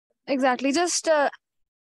Exactly. Just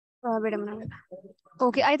wait a minute.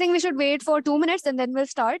 Okay, I think we should wait for 2 minutes and then we'll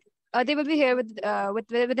start. They will be here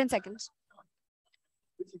within seconds.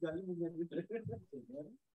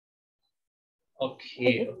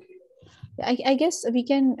 Okay. I guess we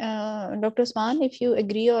can, Dr. Usman, if you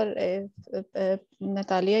agree, or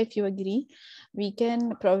Natalia, if you agree, we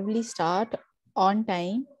can probably start on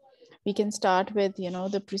time. We can start with,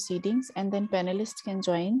 the proceedings, and then panelists can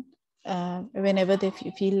join whenever they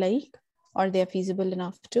feel like, or they're feasible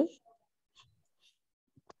enough to.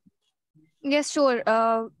 Yes, sure.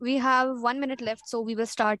 We have 1 minute left, so we will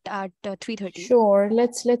start at 3:30. Sure.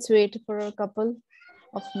 Let's wait for a couple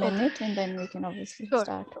of minutes, and then we can obviously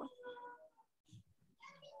start. Sure.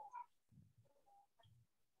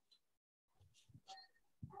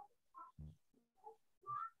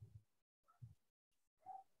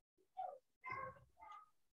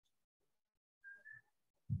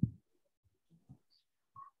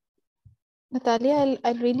 Natalia,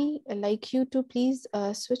 I'll really like you to please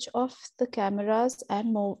switch off the cameras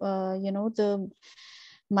and the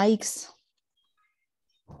mics.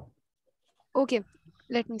 Okay,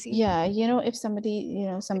 let me see. Yeah, if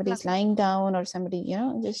somebody's lying down, or somebody,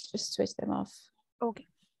 just switch them off. Okay.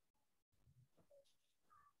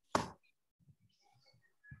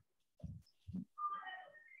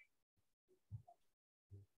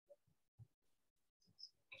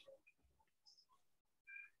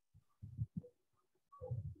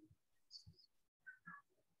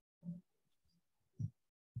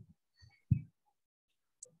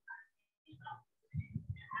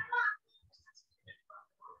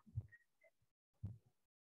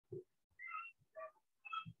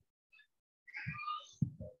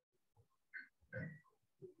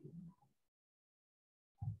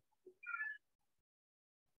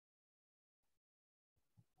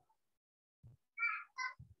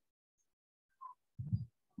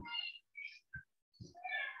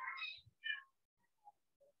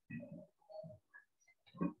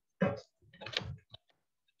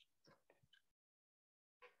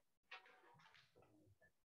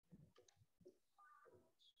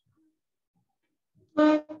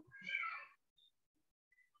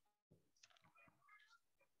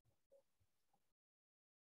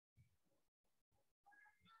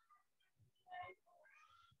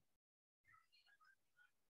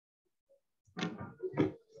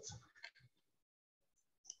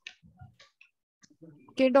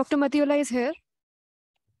 Okay, Dr. Matiola is here,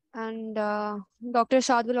 and Dr.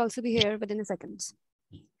 Shad will also be here within a second.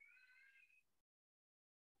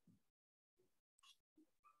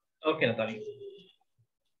 Okay, Natalia.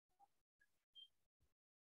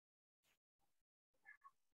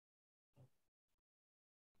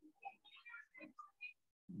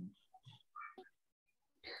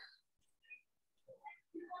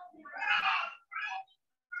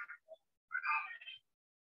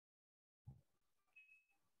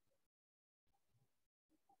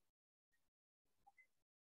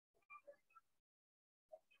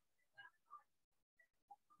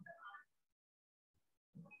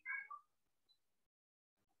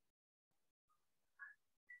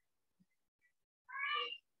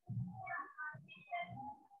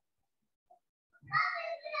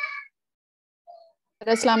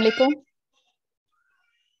 Assalamu alaikum.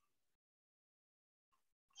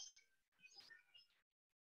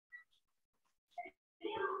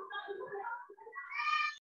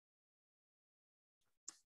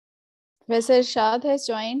 Professor Shad has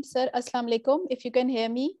joined. Sir, Assalamu alaikum. If you can hear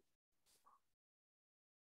me.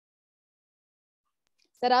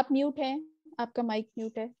 Sir, आप mute हैं. आपका mic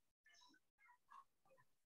mute है.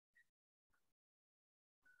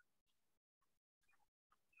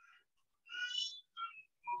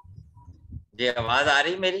 जी आवाज आ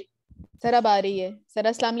रही मेरी? Sir अब आ रही है. सर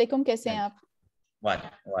अस्सलाम वालेकुम, कैसे हैं आप?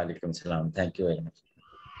 वालेकुम सलाम. Thank you very much.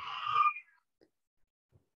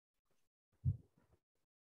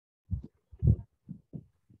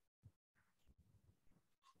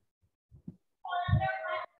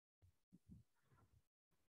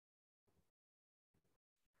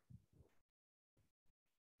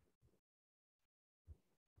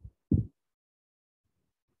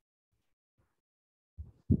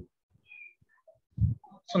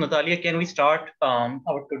 So Natalia, can we start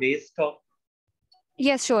our today's talk?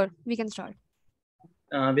 Yes, sure. We can start.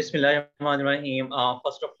 Bismillahirrahmanirrahim.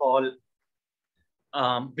 First of all,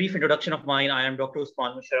 brief introduction of mine. I am Dr.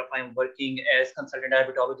 Usman Musharraf. I am working as consultant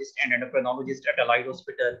diabetologist and endocrinologist at Allied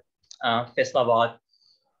Hospital, Faisalabad.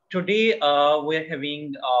 Today, we're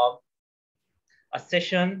having a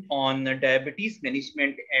session on diabetes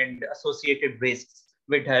management and associated risks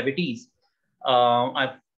with diabetes.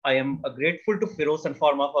 I've I am grateful to Firoz and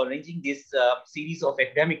Pharma for arranging this series of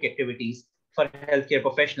academic activities for healthcare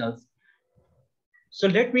professionals. So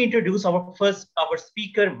let me introduce our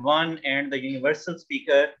speaker one and the universal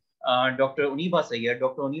speaker, Dr. Uniba Sayyed.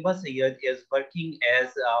 Dr. Uniba Sayyed is working as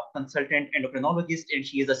a consultant endocrinologist, and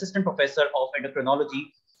she is assistant professor of endocrinology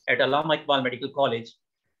at Allama Iqbal Medical College.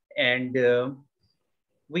 And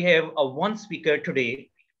we have one speaker today.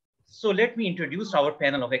 So let me introduce our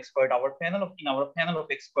panel of experts. In our panel of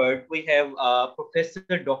experts, we have Professor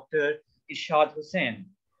Dr. Irshad Hussain.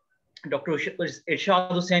 Dr.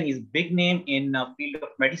 Irshad Hussain is big name in field of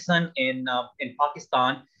medicine in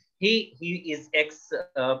Pakistan. He is ex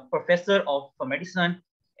professor of medicine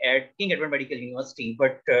at King Edward Medical University,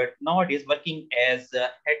 but nowadays working as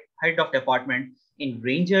head of department in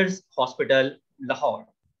Rangers Hospital, Lahore.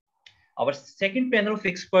 Our second panel of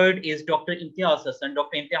expert is Dr. Imtiaz Hassan.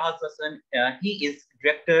 Dr. Imtiaz Hassan, he is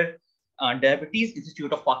director, Diabetes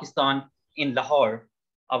Institute of Pakistan in Lahore.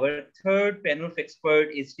 Our third panel of expert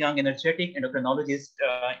is young energetic endocrinologist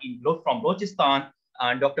from Balochistan,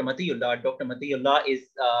 Dr. Matiullah. Dr. Matiullah is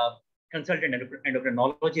consultant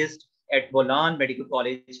endocrinologist at Bolan Medical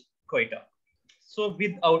College, Quetta. So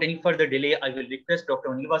without any further delay, I will request Dr.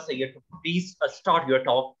 Univa Sayyed to please start your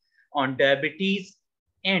talk on diabetes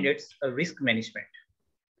and its risk management.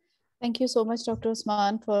 Thank you so much, Dr.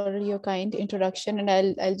 Usman, for your kind introduction.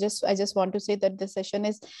 And I just want to say that this session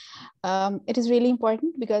is, it is really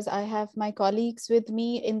important because I have my colleagues with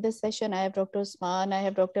me in this session. I have Dr. Usman, I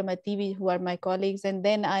have Dr. Mativi, who are my colleagues, and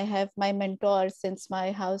then I have my mentor since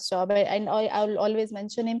my house job. And I'll always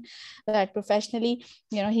mention him that professionally,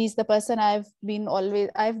 he's the person I've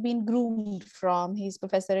been groomed from. He's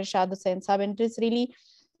Professor Irshad Hussain Sahab, and it's really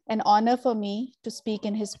an honor for me to speak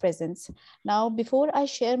in his presence. Now, before I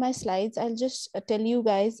share my slides, I'll just tell you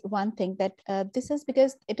guys one thing, that this is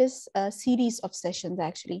because it is a series of sessions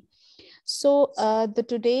actually. So the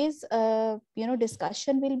today's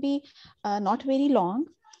discussion will be not very long,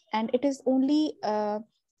 and it is only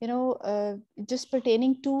just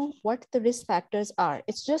pertaining to what the risk factors are.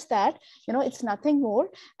 It's just that it's nothing more,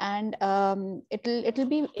 and it'll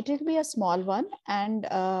be a small one, and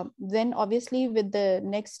then obviously with the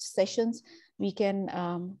next sessions we can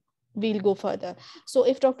we'll go further. So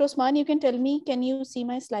if Dr. Osman, you can tell me, can you see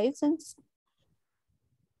my slides? Since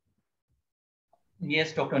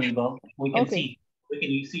yes, Dr. Niba, we can see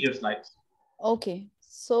your slides. Okay.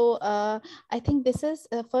 So I think this is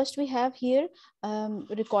first we have here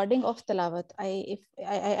recording of Talawat.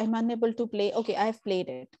 I'm unable to play. Okay, I've played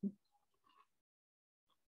it.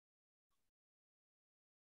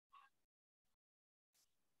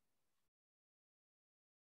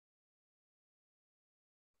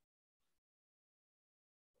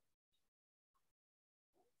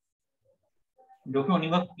 Dr.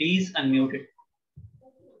 Oniva, please unmute it.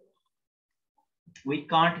 We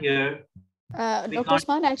can't hear. Dr.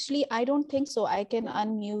 Osman, actually, I don't think so. I can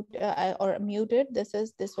unmute or mute it. This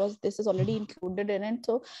is already included in it.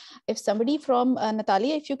 So if somebody from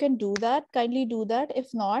Natalia, if you can do that, kindly do that.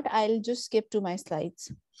 If not, I'll just skip to my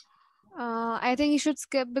slides. I think you should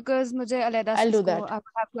skip because I'll do that. I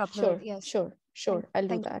have to upload. Sure, Yes. sure. I'll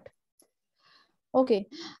do that. Okay.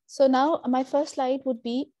 So now my first slide would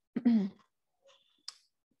be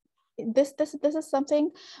this is something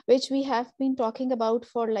which we have been talking about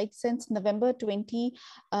for like since November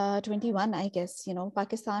 2021, I guess.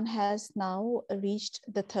 Pakistan has now reached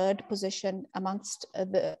the third position amongst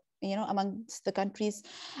the countries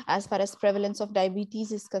as far as prevalence of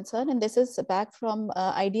diabetes is concerned, and this is back from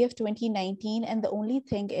IDF 2019. And the only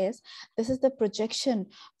thing is, this is the projection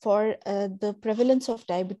for the prevalence of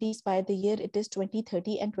diabetes by the year it is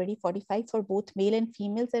 2030 and 2045 for both male and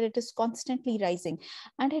females, and it is constantly rising,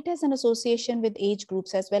 and it has an association with age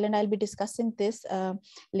groups as well, and I'll be discussing this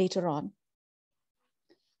later on.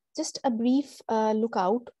 Just a brief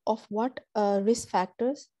lookout of what risk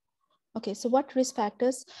factors. Okay, so what risk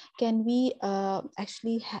factors can we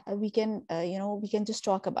we can just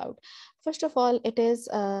talk about? First of all, it is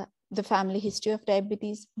the family history of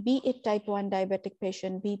diabetes, be it type 1 diabetic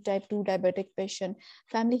patient, be it type 2 diabetic patient.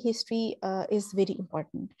 Family history is very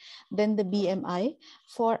important. Then the BMI.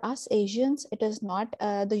 For us Asians, it is not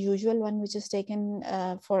the usual one which is taken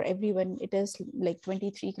for everyone. It is like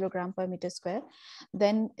 23 kilogram per meter square.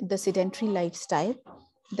 Then the sedentary lifestyle.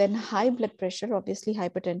 Then high blood pressure, obviously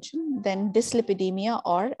hypertension, then dyslipidemia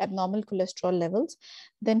or abnormal cholesterol levels,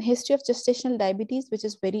 then history of gestational diabetes, which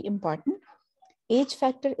is very important. age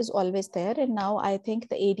factor is always there. And now I think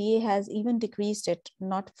the ADA has even decreased it,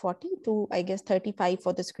 not 40 to, I guess, 35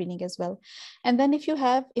 for the screening as well. And then if you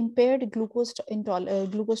have impaired glucose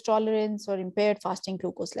tolerance or impaired fasting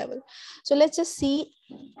glucose level. So let's just see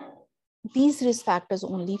these risk factors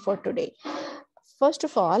only for today. First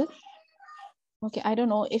of all, okay, I don't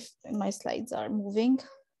know if my slides are moving.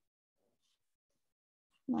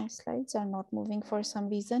 My slides are not moving for some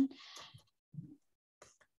reason.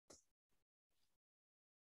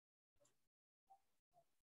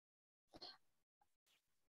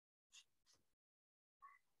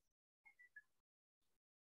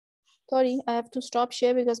 Sorry, I have to stop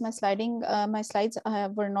share because my slides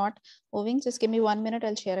were not moving. Just give me 1 minute,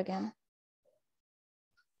 I'll share again.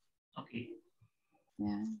 Okay.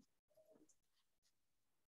 Yeah.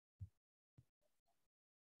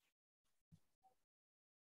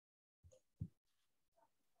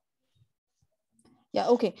 Yeah,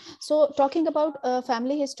 okay. So talking about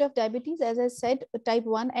family history of diabetes, as I said, type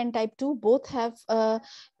 1 and type 2 both have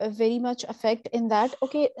very much effect in that.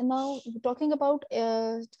 Okay, now talking about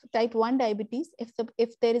type 1 diabetes,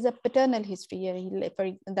 if there is a paternal history here,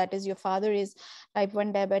 that is your father is type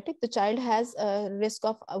 1 diabetic, the child has a risk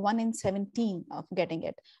of 1 in 17 of getting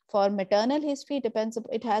it. For maternal history,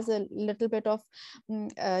 it has a little bit of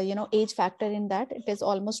age factor in that. It is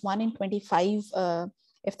almost 1 in 25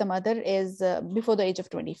 if the mother is before the age of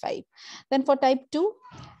 25. Then for type 2,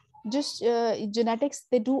 just genetics,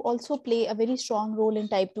 they do also play a very strong role in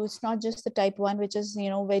type 2. It's not just the type 1, which is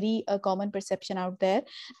very common perception out there.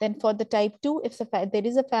 Then for the type 2, if there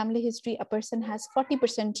is a family history, a person has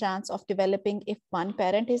 40% chance of developing if one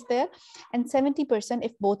parent is there, and 70%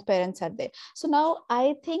 if both parents are there. So now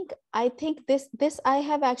I think this I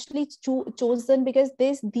have actually chosen because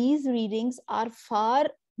these readings are far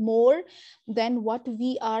more than what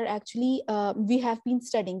we are actually we have been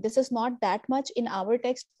studying. This is not that much in our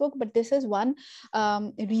textbook, but this is one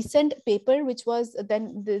recent paper which was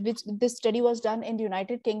which this study was done in the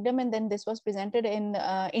United Kingdom, and then this was presented in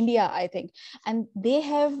India, I think, and they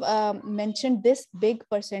have mentioned this big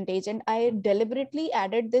percentage, and I deliberately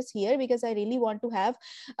added this here because I really want to have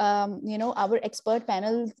our expert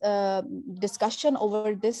panel discussion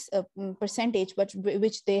over this percentage,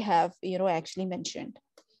 which they have actually mentioned.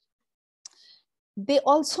 They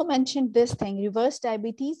also mentioned this thing, reverse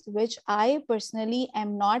diabetes, which I personally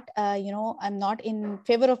am not, I'm not in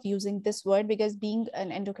favor of using this word, because being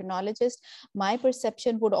an endocrinologist, my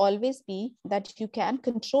perception would always be that you can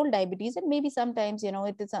control diabetes, and maybe sometimes,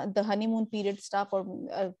 it is the honeymoon period stuff, or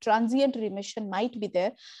transient remission might be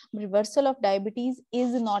there. Reversal of diabetes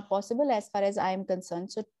is not possible as far as I am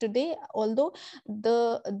concerned. So today, although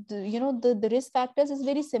the risk factors is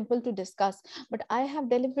very simple to discuss, but I have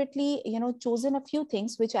deliberately, chosen a few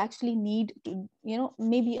things which actually need to,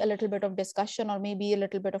 maybe a little bit of discussion or maybe a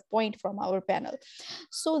little bit of point from our panel.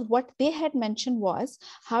 So what they had mentioned was,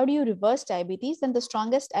 how do you reverse diabetes? And the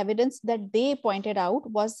strongest evidence that they pointed out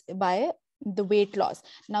was by the weight loss.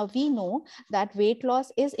 Now we know that weight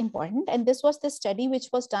loss is important, and this was the study which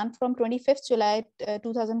was done from 25th July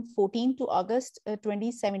 2014 to August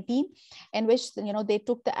 2017, in which they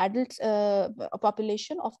took the adult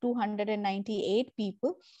population of 298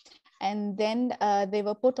 people, and then they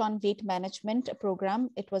were put on weight management program.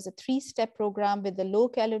 It was a 3-step program with the low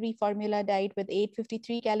calorie formula diet with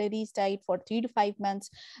 853 calories diet for 3 to 5 months.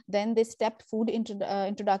 Then they stepped food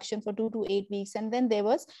introduction for 2 to 8 weeks, and then there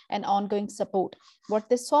was an ongoing support. What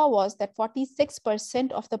they saw was that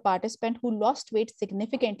 46% of the participants who lost weight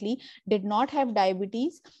significantly did not have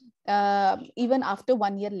diabetes even after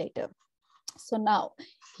 1 year later. So now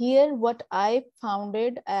here, what I found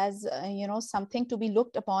it as something to be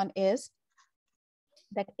looked upon is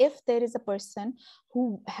that if there is a person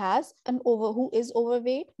who has who is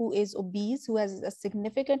overweight, who is obese, who has a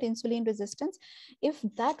significant insulin resistance, if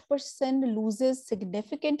that person loses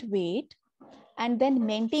significant weight and then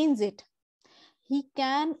maintains it, he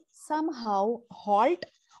can somehow halt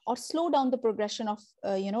or slow down the progression of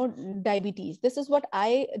diabetes. This is what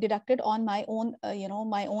I deducted on my own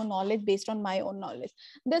my own knowledge, based on my own knowledge.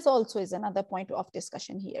 This also is another point of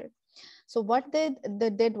discussion here. So what they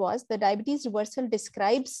did was, the diabetes reversal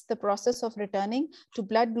describes the process of returning to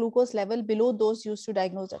blood glucose level below those used to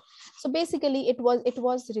diagnose it. So basically it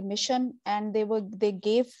was remission, and they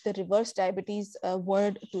gave the reverse diabetes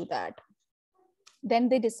word to that. Then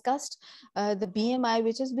they discussed the BMI,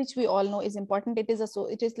 which we all know is important. It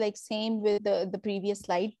is like same with the previous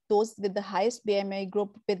slide. Those with the highest BMI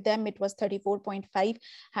group, with them it was 34.5,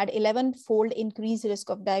 had 11-fold increased risk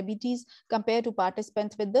of diabetes compared to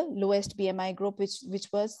participants with the lowest BMI group, which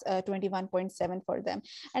was 21.7 for them.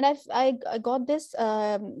 And I got this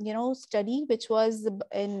study which was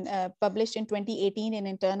published in 2018 in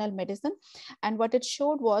Internal Medicine, and what it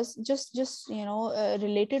showed was just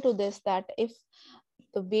related to this, that if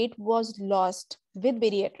the weight was lost with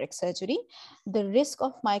bariatric surgery, the risk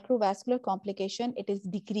of microvascular complication, it is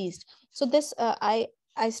decreased. So this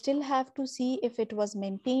I still have to see if it was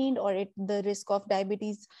maintained, or the risk of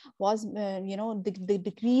diabetes was, the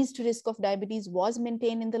decreased risk of diabetes was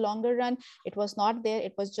maintained in the longer run. It was not there.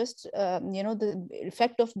 It was just, the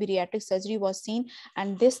effect of bariatric surgery was seen.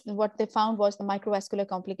 And this, what they found was the microvascular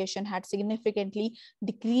complication had significantly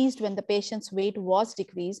decreased when the patient's weight was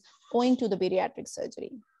decreased owing to the bariatric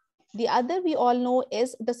surgery. The other we all know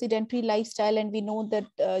is the sedentary lifestyle, and we know that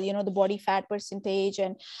the body fat percentage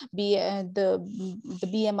and the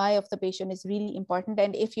BMI of the patient is really important.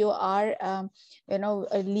 And if you are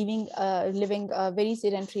living a very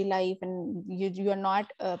sedentary life, and you are not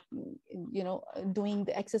doing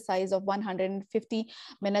the exercise of 150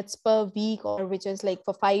 minutes per week, or which is like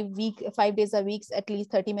for 5 days a week, at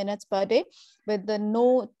least 30 minutes per day, with the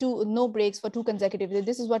no breaks for 2 consecutive days.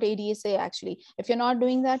 This is what ADA say actually. If you're not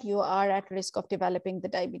doing that, you are at risk of developing the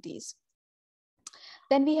diabetes.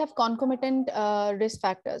 Then we have concomitant risk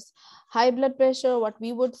factors. High blood pressure, what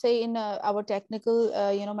we would say in our technical,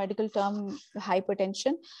 medical term,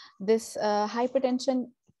 hypertension. This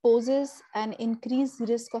hypertension poses an increased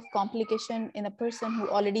risk of complication in a person who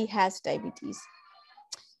already has diabetes.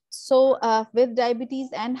 So with diabetes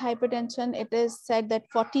and hypertension, it is said that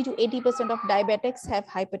 40 to 80% of diabetics have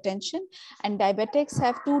hypertension, and diabetics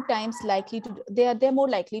have 2 times likely to, they're more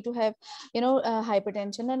likely to have,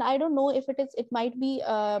 hypertension. And I don't know if it might be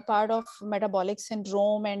part of metabolic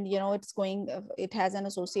syndrome, and, it has an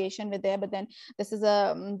association with there, but then this is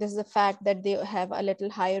a fact that they have a little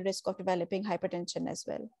higher risk of developing hypertension as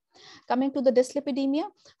well. Coming to the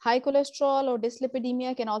dyslipidemia, high cholesterol or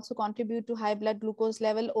dyslipidemia can also contribute to high blood glucose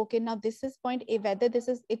level. Okay, now this is point, whether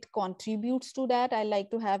it contributes to that, I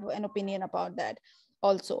like to have an opinion about that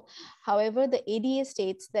also. However, the ADA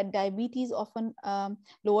states that diabetes often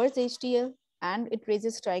lowers HDL, and it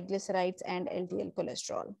raises triglycerides and LDL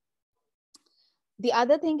cholesterol. The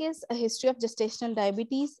other thing is a history of gestational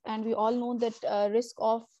diabetes, and we all know that risk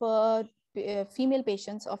of female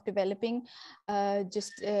patients of developing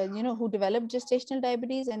who develop gestational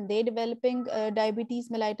diabetes, and they developing diabetes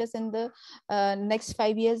mellitus in the next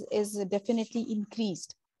 5 years is definitely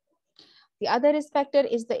increased. The other risk factor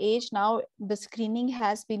is the age. Now the screening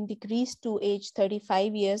has been decreased to age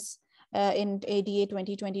 35 years in ADA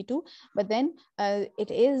 2022, but then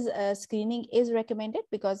screening is recommended,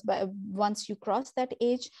 because once you cross that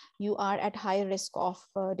age, you are at high risk of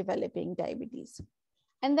developing diabetes.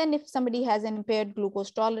 And then if somebody has an impaired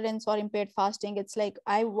glucose tolerance or impaired fasting, it's like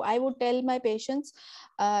I would tell my patients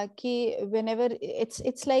whenever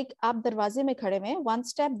it's like aap darwaze mein khade mein, one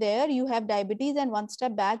step there you have diabetes, and one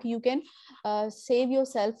step back you can save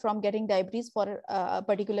yourself from getting diabetes for a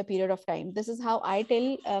particular period of time. This is how I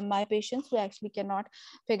tell my patients who actually cannot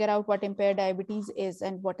figure out what impaired diabetes is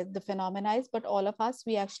and what the phenomena is. But all of us,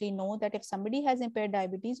 we actually know that if somebody has impaired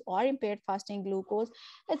diabetes or impaired fasting glucose,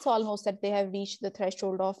 it's almost that they have reached the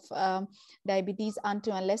threshold of diabetes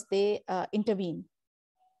until unless they intervene.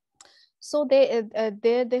 So they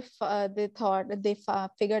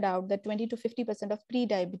figured out that 20 to 50% of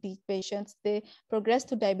pre-diabetes patients, they progress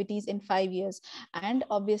to diabetes in 5 years. And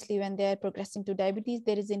obviously when they are progressing to diabetes,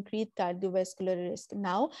 there is increased cardiovascular risk.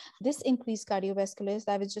 Now this increased cardiovascular risk,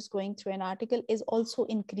 I was just going through an article, is also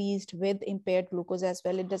increased with impaired glucose as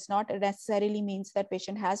well. It does not necessarily means that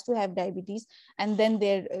patient has to have diabetes and then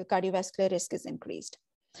their cardiovascular risk is increased.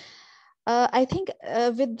 I think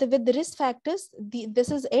with the risk factors,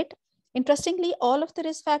 this is it. Interestingly, all of the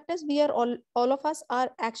risk factors, we are all of us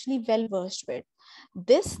are actually well versed with.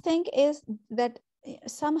 This thing is that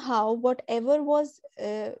somehow whatever was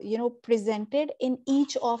presented in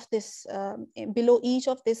each of this below each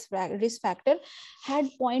of this risk factor had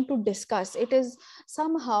point to discuss. It is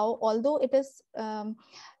somehow, although it is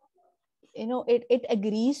it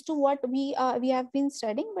agrees to what we have been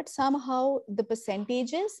studying, but somehow the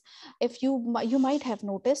percentages, if you might have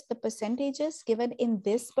noticed, the percentages given in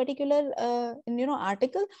this particular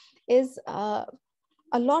article is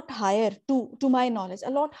a lot higher, to my knowledge,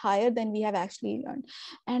 a lot higher than we have actually learned.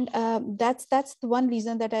 And that's the one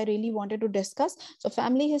reason that I really wanted to discuss. So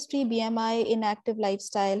family history, BMI, inactive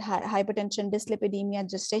lifestyle, hypertension, dyslipidemia,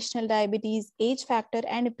 gestational diabetes, age factor,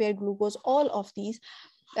 and impaired glucose, all of these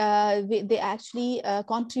they actually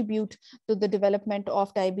contribute to the development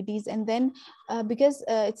of diabetes. And then because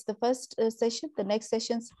it's the first session, the next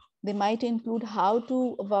sessions, they might include how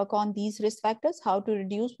to work on these risk factors, how to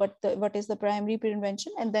reduce, what is the primary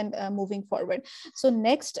prevention, and then moving forward. So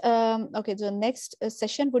next, okay, so next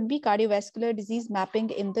session would be cardiovascular disease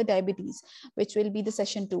mapping in the diabetes, which will be the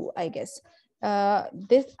session 2, I guess.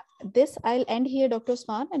 This I'll end here, Dr.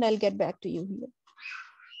 Usman, and I'll get back to you here.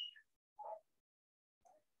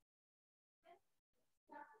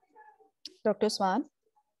 Dr. Swan.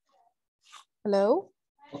 Hello.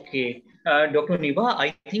 Okay, Dr. Niba,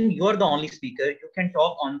 I think you are the only speaker. You can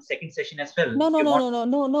talk on second session as well. No,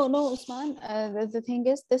 Usman. The thing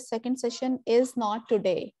is, this second session is not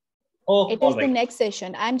today. Oh, it is the next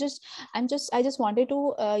session. I just wanted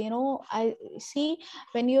to I see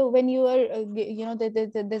when you are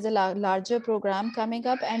there's a larger program coming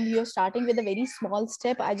up and you're starting with a very small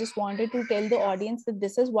step. I just wanted to tell the audience that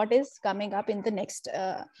this is what is coming up in the next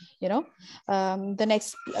the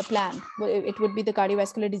next plan. It would be the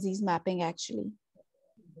cardiovascular disease mapping, actually.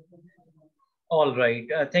 All right,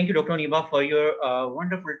 thank you, Dr. Niba, for your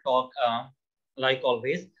wonderful talk, like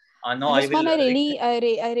always. No, Usman,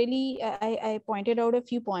 I pointed out a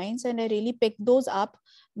few points and I really picked those up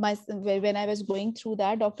when I was going through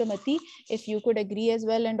that. Dr. Mati, if you could agree as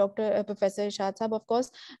well, and Dr. Professor Shah Sahab, of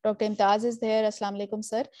course, Dr. Imtaz is there. Assalamu alaikum,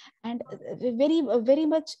 sir. And very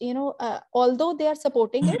much, although they are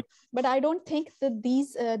supporting it, but I don't think that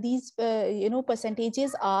these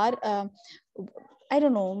percentages are I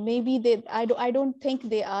don't know, maybe I don't think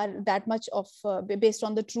they are that much of based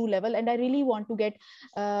on the true level. And I really want to get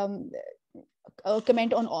a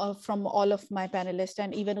comment on from all of my panelists,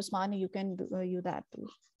 and even Usman, you can do that too.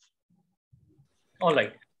 All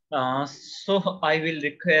right. So I will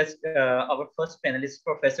request our first panelist,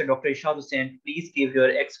 Professor Dr. Ishad Hussain, please give your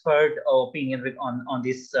expert opinion on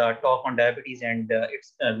this talk on diabetes and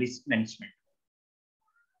its risk management.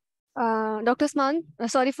 Dr. Usman,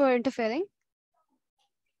 sorry for interfering.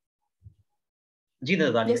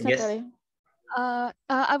 Yes.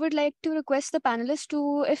 I would like to request the panelists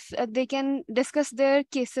to, if they can discuss their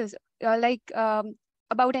cases,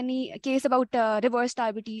 about any case about reverse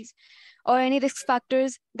diabetes or any risk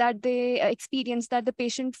factors that they experienced, that the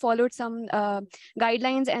patient followed some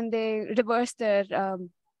guidelines and they reversed their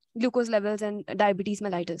glucose levels and diabetes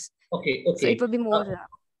mellitus. Okay. So it would be more.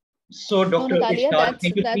 So, Dr. Ishad,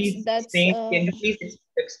 can you please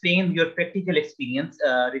explain your practical experience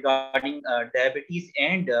regarding diabetes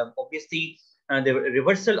and obviously the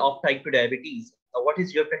reversal of type 2 diabetes? What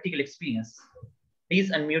is your practical experience?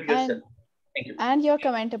 Please unmute yourself. Thank you. And your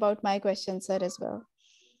comment about my question, sir, as well.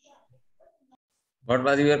 What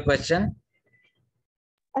was your question?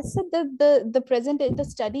 I said that the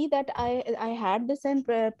study that I had this in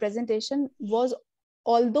presentation was,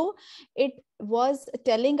 although it was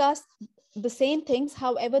telling us the same things,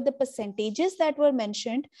 however, the percentages that were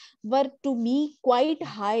mentioned were to me quite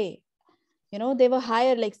high. They were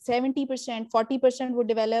higher, like 70%, 40% would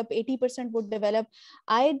develop, 80% would develop.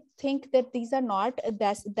 I think that these are not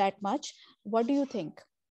that much. What do you think?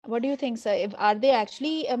 What do you think, sir? Are they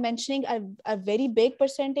actually mentioning a very big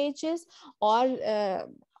percentages, or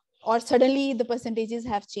suddenly the percentages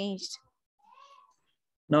have changed?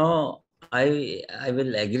 No, I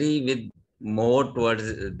will agree with more towards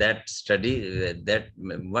that study. That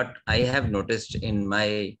what I have noticed in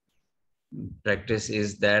my practice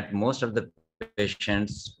is that most of the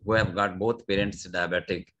patients who have got both parents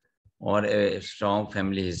diabetic or a strong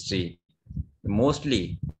family history,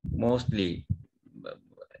 mostly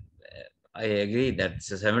I agree that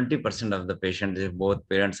 70% of the patients, if both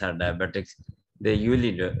parents are diabetics, they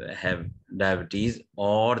usually have diabetes,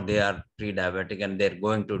 or they are pre-diabetic and they're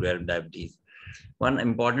going to develop diabetes. One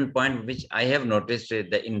important point which I have noticed is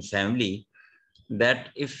that in family, that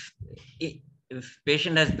if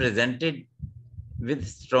patient has presented with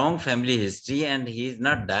strong family history and he is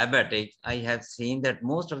not diabetic, I have seen that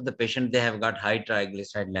most of the patients, they have got high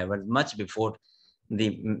triglyceride levels much before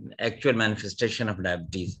the actual manifestation of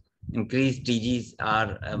diabetes. Increased TGs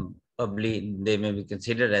are probably, they may be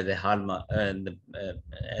considered as a hallmark, as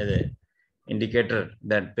an indicator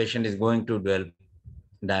that patient is going to develop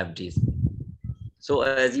diabetes. So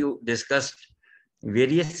as you discussed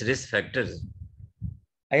various risk factors,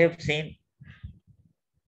 I have seen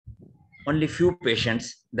only few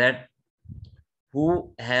patients that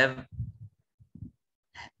who have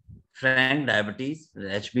frank diabetes,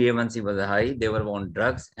 HbA1c was high, they were on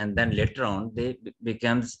drugs, and then later on they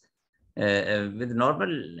becomes with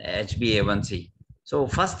normal HbA1c. So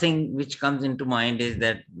first thing which comes into mind is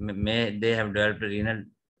that may they have developed renal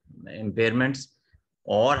impairments,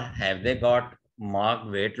 or have they got marked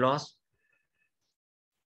weight loss?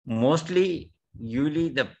 Mostly, usually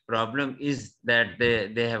the problem is that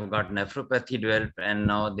they have got nephropathy developed, and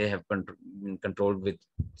now they have been controlled with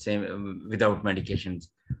same without medications,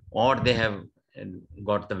 or they have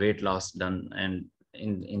got the weight loss done, and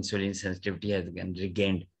insulin sensitivity has been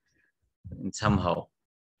regained somehow.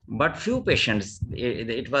 But few patients,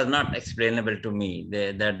 it was not explainable to me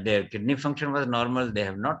that their kidney function was normal, they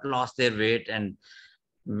have not lost their weight, and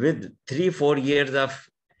with 3-4 years of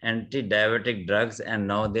anti-diabetic drugs, and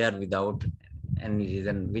now they are without any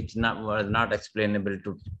reason, which was not explainable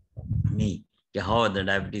to me, how the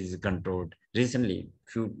diabetes is controlled. Recently,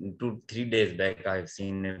 2-3 days back, I have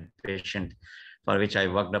seen a patient for which I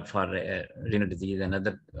worked up for renal disease and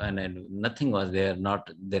nothing was there,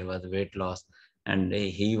 there was weight loss, and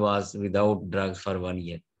he was without drugs for 1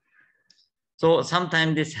 year. So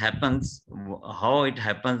sometimes this happens. How it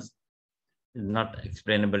happens is not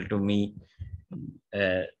explainable to me,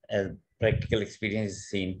 as practical experience is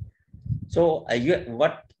seen. So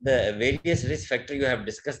what the various risk factors you have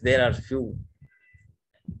discussed, there are few.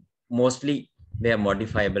 Mostly they are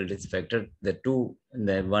modifiable risk factors.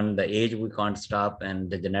 The one, the age we can't stop, and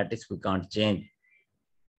the genetics we can't change.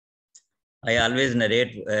 I always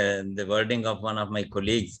narrate the wording of one of my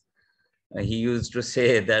colleagues. He used to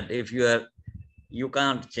say that if you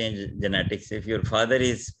can't change genetics. If your father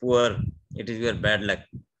is poor, it is your bad luck.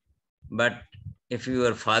 But if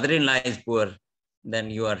your father-in-law is poor, then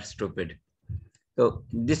you are stupid. So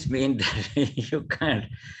this means that you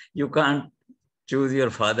can't choose your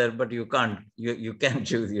father, but you can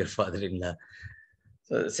choose your father-in-law.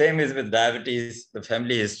 So same is with diabetes, the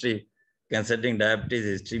family history. Considering diabetes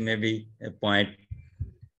history may be a point.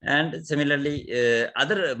 And similarly,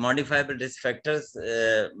 other modifiable risk factors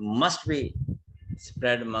must be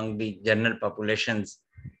spread among the general populations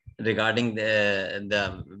regarding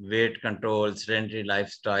the weight control, sedentary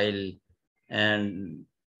lifestyle, and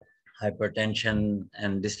hypertension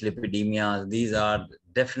and dyslipidemia. These are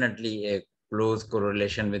definitely a close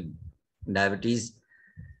correlation with diabetes.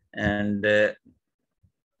 And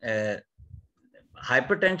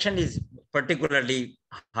hypertension is particularly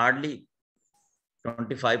hardly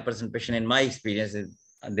 25% patient in my experience,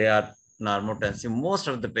 they are normotensive. Most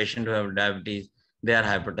of the patients who have diabetes, they are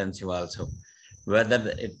hypertensive also.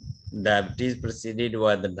 Whether diabetes preceded,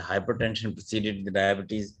 whether the hypertension preceded the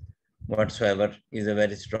diabetes whatsoever, is a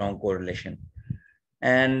very strong correlation.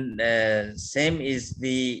 And same is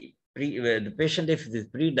the patient, if it is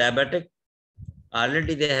pre-diabetic,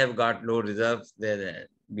 already they have got low reserves, their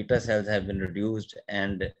beta cells have been reduced,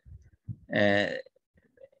 and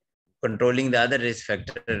controlling the other risk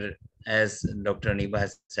factor, as Dr. Aniba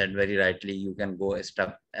has said very rightly, you can go a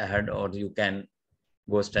step ahead or you can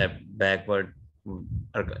go a step backward.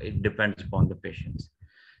 It depends upon the patients.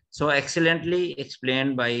 So excellently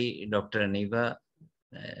explained by Dr. Aniba.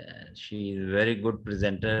 She is a very good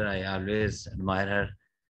presenter. I always admire her,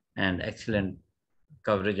 and excellent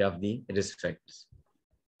coverage of the risk factors.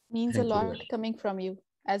 Means a lot coming from you,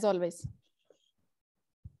 as always.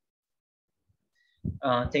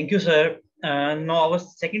 Thank you, sir. Now our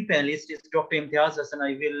second panelist is Dr. Imtiaz Hassan.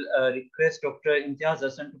 I will request Dr. Imtiaz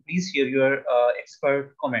Hassan to please share your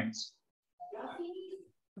expert comments.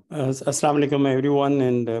 Assalamu alaikum everyone,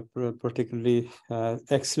 and particularly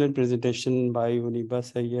excellent presentation by Aniba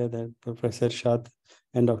Sayyed and Professor Shad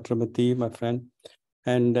and Dr. Mati, my friend.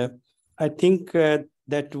 And I think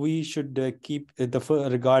that we should keep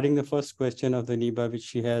regarding the first question of the Aniba, which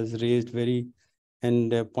she has raised very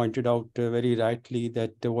and pointed out very rightly,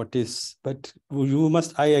 that what is, but you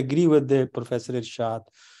must, I agree with the Professor Irshad,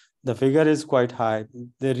 the figure is quite high.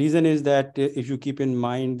 The reason is that if you keep in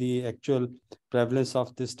mind the actual prevalence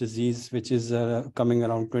of this disease, which is coming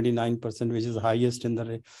around 29%, which is the highest in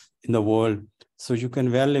the world. So you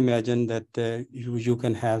can well imagine that you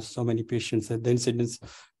can have so many patients that the incidence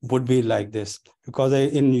would be like this. Because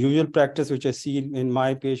in usual practice, which I see in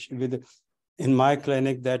my patient in my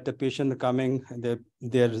clinic, that the patient are coming,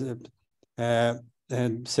 their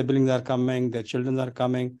siblings are coming, their children are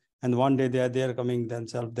coming, and one day they are coming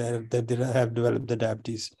themselves, they have developed the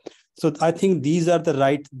diabetes. So I think this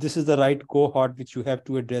is the right cohort which you have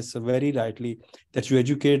to address very rightly, that you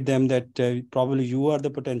educate them that probably you are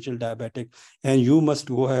the potential diabetic, and you must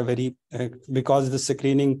go because the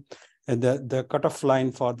screening, the cutoff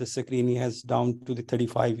line for the screening has down to the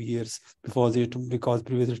 35 years because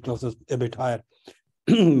previously it was a bit higher.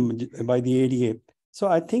 by the ADA. So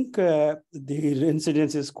I think the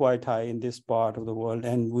incidence is quite high in this part of the world,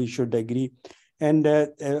 and we should agree. And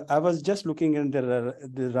I was just looking in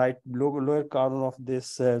the right lower corner of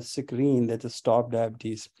this screen that is stop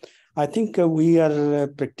diabetes. I think we are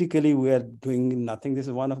practically we are doing nothing. This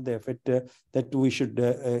is one of the effort that we should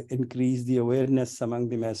increase the awareness among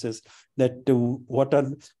the masses that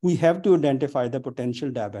we have to identify the potential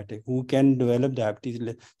diabetic who can develop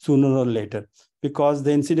diabetes sooner or later, because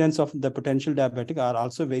the incidence of the potential diabetic are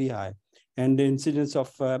also very high, and the incidence of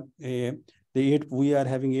we are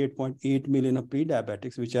having 8.8 million of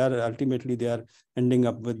pre-diabetics, which are ultimately they are ending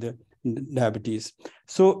up with the diabetes.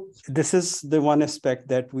 So this is the one aspect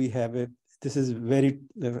that we have. This is very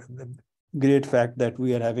great fact that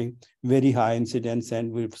we are having very high incidence,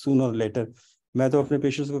 and we sooner or later. मैं तो अपने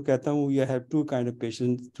patients को कहता हूँ, we have two kind of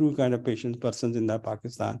patients persons in the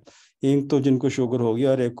Pakistan. एक तो जिनको sugar हो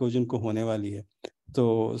गया और एक को जिनको होने वाली है.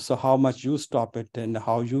 So how much you stop it and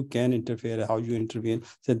how you can interfere, how you intervene.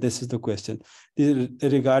 So this is the question.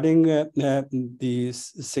 Regarding the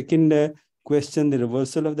second question, the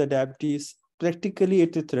reversal of the diabetes, practically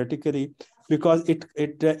it is theoretically, because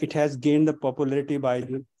it has gained the popularity by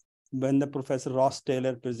when the Professor Ross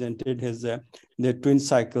Taylor presented his the twin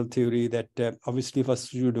cycle theory, that obviously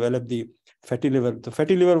first you develop the fatty liver. The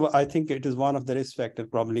fatty liver, I think it is one of the risk factor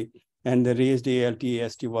probably, and the raised ALT,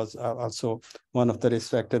 AST was also one of the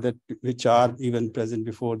risk factors that which are even present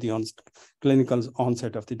before the clinical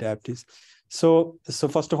onset of the diabetes. So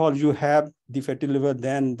first of all, you have the fatty liver,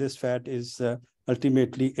 then this fat is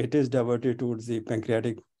ultimately it is diverted towards the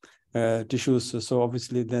pancreatic tissues. So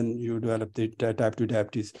obviously then you develop the type 2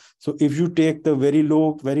 diabetes. So if you take the very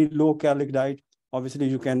low caloric diet, obviously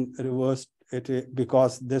you can reverse it,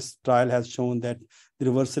 because this trial has shown that the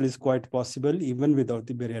reversal is quite possible even without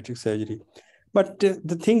the bariatric surgery. But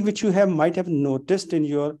the thing which you might have noticed in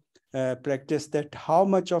your practice, that how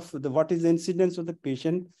much of what is the incidence of the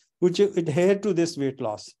patient which adhere to this weight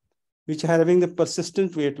loss, which are having the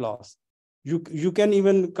persistent weight loss. You can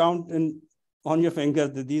even count on your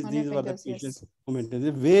fingers that these were the patients who maintained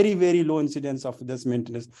a very low incidence of this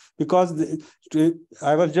maintenance. Because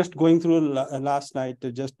I was just going through last night,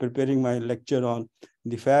 just preparing my lecture on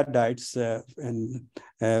the fat diets and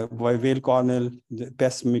by Whale Cornell, the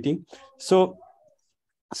PES meeting. So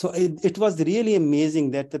it was really amazing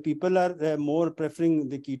that the people are more preferring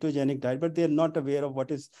the ketogenic diet, but they are not aware of what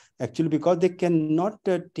is actually, because they cannot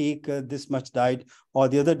take this much diet or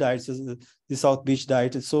the other diets, the South Beach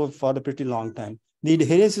diet, so for a pretty long time. The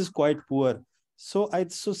adherence is quite poor. So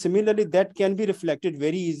similarly, that can be reflected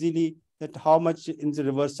very easily, that how much in the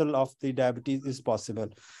reversal of the diabetes is possible.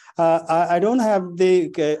 I don't have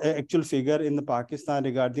the actual figure in the Pakistan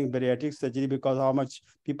regarding bariatric surgery, because how much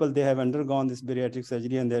people they have undergone this bariatric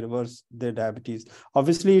surgery and they reverse their diabetes.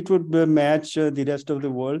 Obviously, it would match the rest of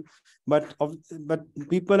the world, but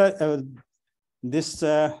people are. This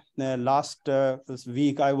last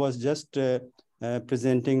week, I was just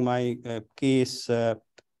presenting my case.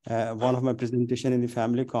 One of my presentation in the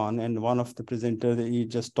family con, and one of the presenter, he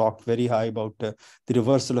just talked very high about the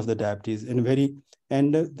reversal of the diabetes,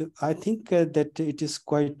 and I think that it is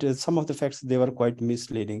quite some of the facts, they were quite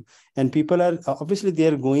misleading, and people are obviously they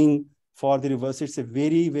are going for the reverse. It's a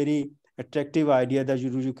very attractive idea that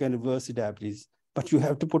you can reverse the diabetes, but you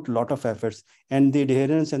have to put a lot of efforts, and the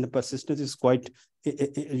adherence and the persistence is quite,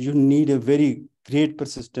 you need a very great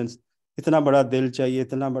persistence. इतना बड़ा दिल चाहिए,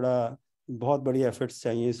 इतना बड़ा बहुत बड़ी efforts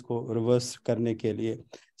चाहिए इसको रिवर्स करने के लिए.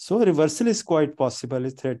 सो reversal is quite possible.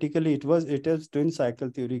 Theoretically it is twin cycle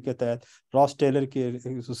theory के तहत रॉस टेलर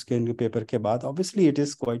के उसके पेपर के बाद obviously it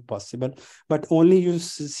is quite possible, but only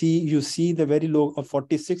you see the very low of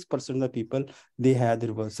 46% of the people they had the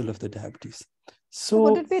reversal of the diabetes. So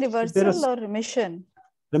would it be reversal or remission?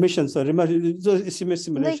 Remission. So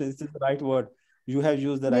simulation is the right word. You have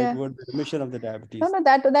used the right word, the remission of the diabetes. No,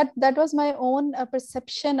 that was my own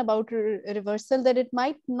perception about reversal, that it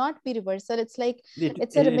might not be reversal. It's like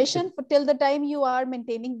it's a remission till the time you are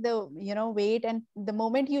maintaining the weight, and the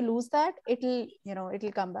moment you lose that,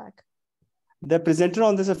 it'll come back. The presenter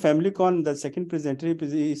on this family con, the second presenter,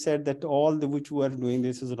 he said that all the which were doing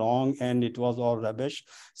this is wrong and it was all rubbish.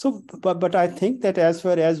 So, but I think that as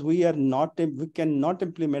far as we cannot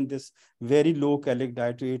implement this very low caloric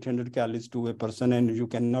diet to 800 calories to a person, and you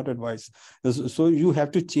cannot advise. So you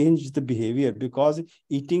have to change the behavior, because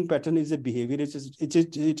eating pattern is a behavior.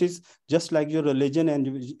 It is just like your religion,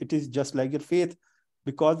 and it is just like your faith.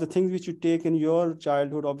 because the things which you take in your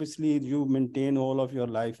childhood, obviously you maintain all of your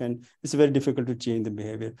life, and it's very difficult to change the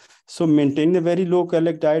behavior. So maintaining a very low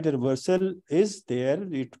caloric diet, reversal is there,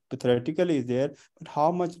 it theoretically is there, but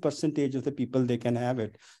how much percentage of the people they can have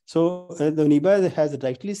it? So the Niba has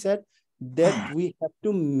rightly said that we have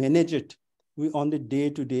to manage it on the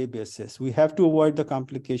day-to-day basis. We have to avoid the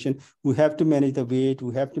complication. We have to manage the weight.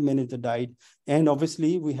 We have to manage the diet. And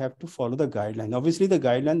obviously, we have to follow the guideline. Obviously, the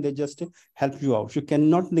guideline, they just help you out. You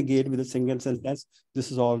cannot negate with a single sentence,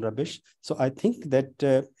 this is all rubbish. So I think that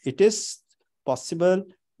it is possible.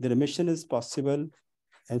 The remission is possible,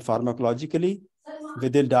 and pharmacologically,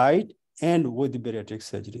 with the diet and with the bariatric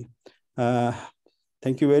surgery.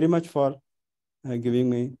 Thank you very much for giving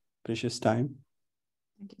me precious time.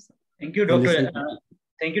 Thank you, sir. Thank you, Dr.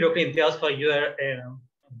 Thank you, Dr. Imtiaz, for your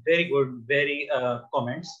very good, very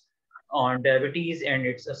comments on diabetes and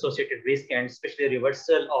its associated risk, and especially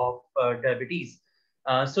reversal of diabetes.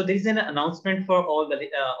 So there is an announcement for all the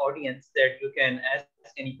audience that you can ask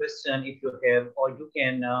any question if you have, or you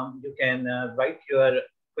can write your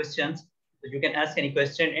questions. So you can ask any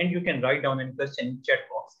question, and you can write down any question in chat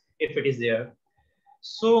box if it is there.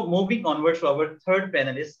 So moving onward to our third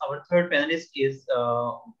panelist. Our third panelist is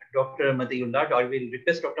Dr. Matiullah. I will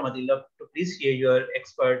request Dr. Matiullah to please share your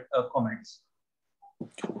expert comments.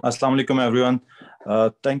 Assalamu alaikum, everyone.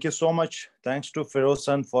 Thank you so much. Thanks to Feroz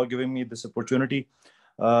for giving me this opportunity.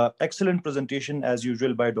 Excellent presentation as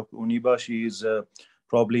usual by Dr. Uniba. She is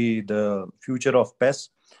probably the future of PES.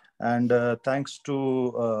 And thanks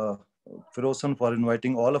to Feroz for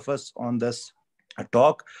inviting all of us on this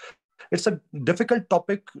talk. It's a difficult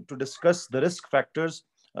topic to discuss the risk factors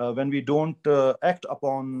when we don't act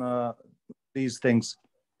upon these things.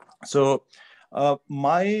 So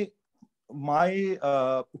my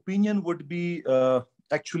opinion would be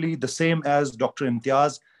actually the same as Dr.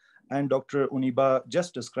 Imtiaz and Dr. Uniba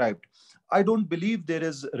just described. I don't believe there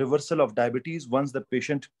is reversal of diabetes once the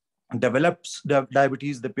patient develops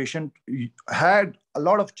diabetes. The patient had a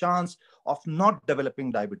lot of chance of not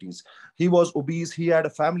developing diabetes. He was obese. He had a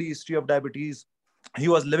family history of diabetes. He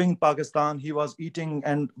was living in Pakistan. He was eating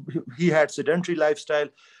and he had sedentary lifestyle.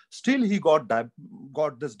 Still, he got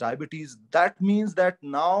this diabetes. That means that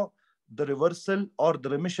now the reversal or the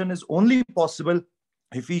remission is only possible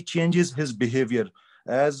if he changes his behavior,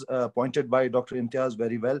 as pointed by Dr. Imtiaz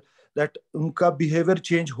very well, that unka behavior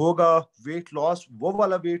change hoga, weight loss, wo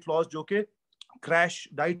wala weight loss jo ke crash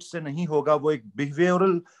diet se nahi hoga, wo ek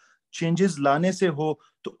behavioral changes लाने से हो,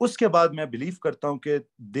 तो उसके बाद मैं believe करता हूं कि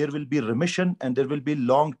there will be remission and there will be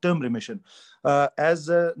long term remission. As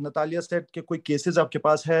Natalia said कि कोई cases आपके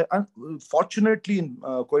पास है, fortunately in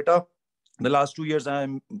Quetta the last 2 years I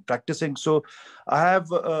am practicing, so I have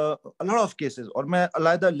a lot of cases और मैं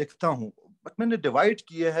अलग लिखता हूं, but मैंने divide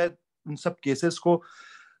किए हैं इन सब cases को.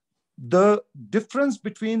 The difference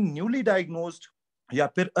between newly diagnosed या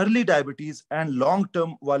फिर early diabetes and long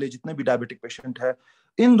term वाले जितने भी diabetic patient है,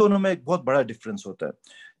 इन दोनों में एक बहुत बड़ा डिफरेंस होता है.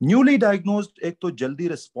 न्यूली डायग्नोज्ड एक तो जल्दी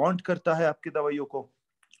रिस्पॉन्ड करता है आपकी दवाइयों को,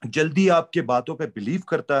 जल्दी आपके बातों पे बिलीव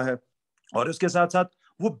करता है, और इसके साथ साथ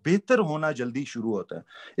वो बेहतर होना जल्दी शुरू होता है.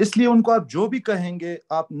 इसलिए उनको आप जो भी कहेंगे,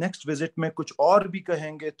 आप नेक्स्ट विजिट में कुछ और भी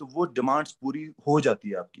कहेंगे, तो वो डिमांड्स पूरी हो जाती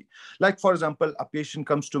है आपकी. Like for example, a patient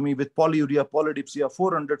comes to me with polyuria, polydipsia,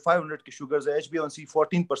 400-500 की शुगर्स है, HbA1c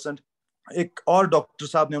 14%. एक और डॉक्टर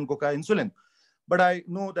साहब ने उनको कहा insulin, but I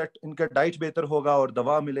know that इनका डाइट बेहतर होगा और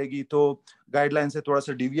दवा मिलेगी, तो गाइडलाइन से थोड़ा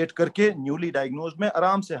सा डिविएट करके न्यूली डायग्नोज में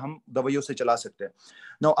आराम से हम दवाइयों से चला सकते हैं.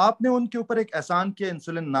 नाउ आपने उनके ऊपर एक एहसान किया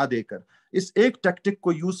इंसुलिन ना देकर, इस एक टैक्टिक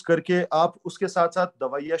को यूज करके आप उसके साथ साथ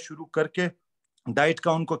दवाइयां शुरू करके डाइट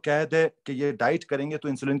का उनको कह दे कि ये डाइट करेंगे तो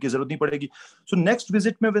इंसुलिन की जरूरत नहीं पड़ेगी. सो नेक्स्ट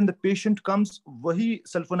विजिट में व्हेन द पेशेंट कम्स, वही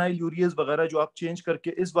सल्फोनाइल यूरियाज वगैरह जो आप चेंज करके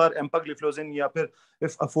इस बार एम्पाग्लिफ्लोजिन या फिर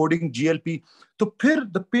इफ अफोर्डिंग GLP, तो फिर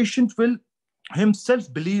the patient will himself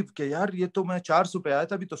believe कि यार ये तो मैं 400 पे आया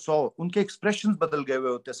था, अभी तो 100. उनके एक्सप्रेशंस बदल गए हुए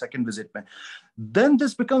होते हैं सेकंड विजिट में. Then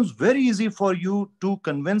this becomes very easy for you to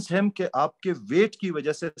convince him कि आपके वेट की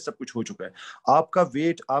वजह से सब कुछ हो चुका है. आपका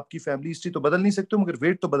वेट, आपकी फैमिली हिस्ट्री तो बदल नहीं सकते हो, मगर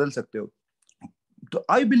वेट तो बदल सकते हो. So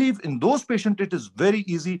I believe in those patients it is very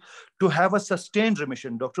easy to have a sustained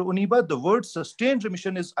remission. Dr. Uniba, the word sustained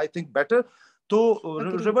remission is I think better. तो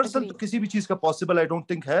reversal तो किसी भी चीज का possible I don't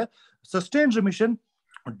think है. Sustained remission,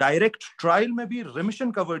 डायरेक्ट ट्रायल में भी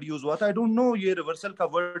remission का वर्ड यूज हुआ था. आई डोंट नो ये रिवर्सल का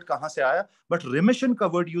वर्ड कहां से आया, बट रिमिशन का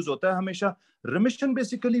वर्ड यूज होता है हमेशा. रिमिशन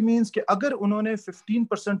बेसिकली मींस कि अगर उन्होंने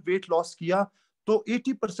 15% वेट लॉस किया, तो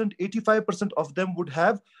 80%, 85% of them would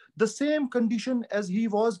have the same condition as he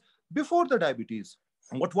was before the diabetes.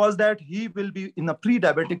 what was that he will be in a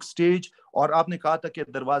pre-diabetic stage, اور آپ نے کہا تھا کہ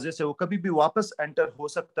دروازے سے وہ کبھی بھی واپس انٹر ہو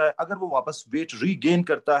سکتا ہے اگر وہ واپس ویٹ ری گین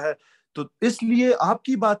کرتا ہے. تو اس لیے آپ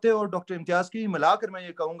کی باتیں اور ڈاکٹر امتیاز کی ملا کر میں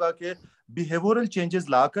یہ کہوں گا کہ بیہیورل چینجز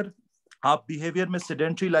لا کر آپ بیہیویئر میں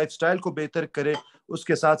سیڈنٹری لائف سٹائل کو بہتر کریں, اس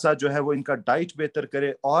کے ساتھ ساتھ جو ہے وہ ان کا ڈائٹ بہتر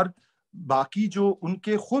کرے, اور باقی جو ان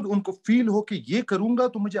کے خود ان کو فیل ہو کہ یہ کروں گا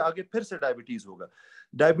تو مجھے آگے پھر سے ڈائبٹیز ہوگا.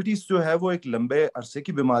 ڈائبٹیز جو ہے وہ ایک لمبے عرصے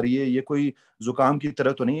کی بیماری ہے, یہ کوئی زکام کی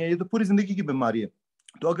طرح تو نہیں ہے, یہ تو پوری زندگی کی بیماری ہے.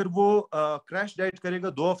 تو اگر وہ کریش ڈائٹ کرے گا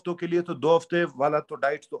 2 ہفتوں کے لیے, تو 2 ہفتے والا تو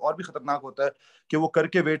ڈائٹ تو اور بھی خطرناک ہوتا ہے کہ وہ کر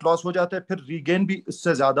کے ویٹ لاس ہو جاتا ہے, پھر ریگین بھی اس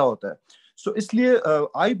سے زیادہ ہوتا ہے. سو اس لیے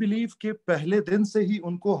آئی بلیو کہ پہلے دن سے ہی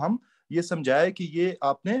ان کو ہم یہ سمجھائے کہ یہ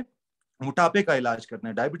آپ نے موٹاپے کا علاج کرنا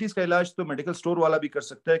ہے. ڈائبٹیز کا علاج تو میڈیکل سٹور والا بھی کر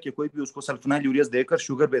سکتا ہے کہ کوئی بھی اس کو سلفونائل یوریاز دے کر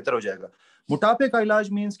شوگر بہتر ہو جائے گا. موٹاپے کا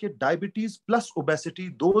علاج مینس کہ diabetes plus obesity,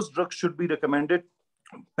 those drugs should be recommended.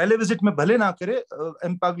 پہلے وزٹ میں بھلے نہ کرے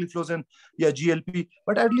ایمپاگلیفلوزن یا G L P,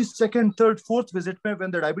 but at least second third fourth visit میں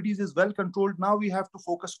when the diabetes is well controlled, now we have to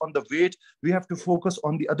focus on the weight, we have to focus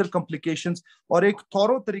on the other complications. اور ایک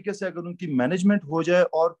thorough طریقے سے اگر ان کی management ہو جائے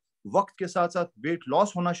اور وقت کے ساتھ ساتھ ویٹ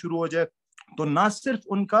لاس ہونا شروع ہو جائے, تو نہ صرف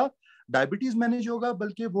ان کا ڈائبٹیز مینیج ہوگا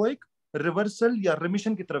بلکہ وہ ایک ریورسل یا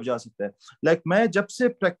ریمیشن کی طرف جا سکتا ہے. لائک میں جب سے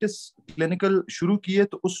پریکٹس کلینکل شروع کیے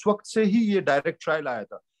تو اس وقت سے ہی یہ ڈائریکٹ ٹرائل آیا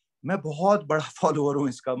تھا. میں بہت بڑا فالوور ہوں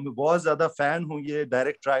اس کا, میں بہت زیادہ فین ہوں یہ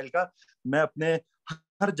ڈائریکٹ ٹرائل کا. میں اپنے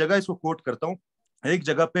ہر جگہ اس کو کوٹ کرتا ہوں. ایک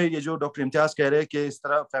جگہ پہ یہ جو ڈاکٹر امتیاز کہہ رہے کہ اس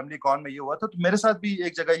طرح فیملی کون میں یہ ہوا تھا, تو میرے ساتھ بھی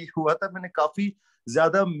ایک جگہ یہ ہوا تھا. میں نے کافی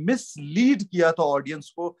زیادہ مس لیڈ کیا تھا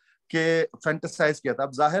آڈینس کو کہ فینٹسائز کیا تھا.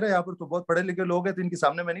 اب ظاہر ہے یہاں پر تو بہت پڑھے لکھے لوگ ہیں تو ان کے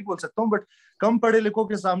سامنے میں نہیں بول سکتا ہوں, بٹ کم پڑھے لکھوں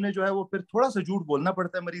کے سامنے جو ہے وہ پھر تھوڑا سا جھوٹ بولنا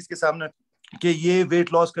پڑتا ہے مریض کے سامنے کہ یہ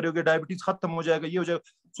ویٹ لاس کرو گے, ڈائبٹیز ختم ہو جائے گا, یہ ہو جائے گا.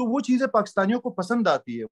 سو وہ چیزیں پاکستانیوں کو پسند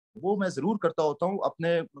آتی ہے, وہ میں ضرور کرتا ہوتا ہوں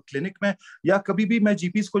اپنے کلینک میں, یا کبھی بھی میں جی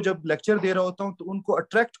پیز کو جب لیکچر دے رہا ہوتا ہوں تو ان کو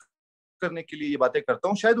اٹریکٹ کرنے کے لیے یہ باتیں کرتا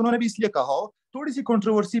ہوں. شاید انہوں نے بھی اس لیے کہا ہو, تھوڑی سی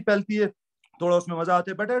کنٹروورسی پھیلتی ہے, تھوڑا اس میں مزہ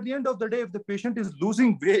آتا ہے, but at the end of the day if the patient is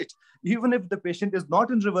losing weight, even if the patient is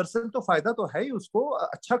not in reversal, تو فائدہ تو ہے ہی, اس کو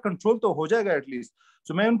اچھا کنٹرول تو ہو جائے گا ایٹ لیسٹ.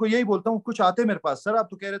 سو میں ان کو یہی بولتا ہوں, کچھ آتے میرے پاس, سر آپ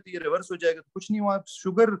تو کہہ رہے تھے یہ ریورس ہو جائے گا, تو کچھ نہیں ہوا,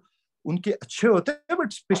 شوگر ان کے اچھے ہوتے ہیں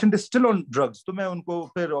but patient is still on drugs. تو میں ان کو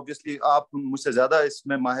پھر obviously آپ مجھ سے زیادہ اس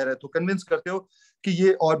میں ماہر ہے تو کنونس کرتے ہو کہ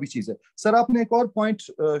یہ اور بھی چیز ہے. سر آپ نے ایک اور پوائنٹ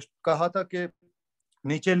کہا تھا کہ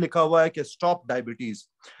نیچے لکھا ہوا ہے کہ اسٹاپ ڈائبٹیز.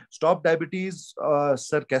 اسٹاپ ڈائبٹیز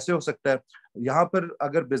سر کیسے ہو سکتا ہے؟ یہاں پر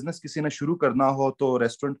اگر بزنس کسی نے شروع کرنا ہو تو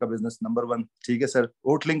ریسٹورنٹ کا بزنس نمبر 1, ٹھیک ہے سر,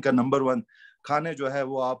 ہوٹلنگ کا نمبر 1, کھانے جو ہے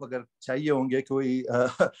وہ آپ اگر چاہیے ہوں گے کوئی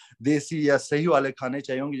دیسی یا صحیح والے کھانے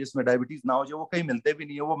چاہیے ہوں گے جس میں ڈائبٹیز نہ ہو جائے, وہ کہیں ملتے بھی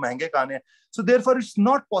نہیں ہے, وہ مہنگے کھانے ہیں. سو there for its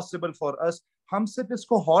not possible for اس. ہم صرف اس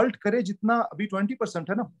کو ہالٹ کرے, جتنا ابھی 20%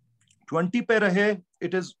 ہے نا 20 پہ رہے,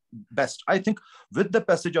 it is best. I think with the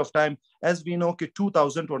passage of time, as we نو کہ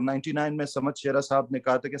 2000 اور 99 میں سمجھ شیرا صاحب نے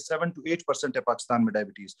کہا تھا کہ 7 to 8% ہے پاکستان میں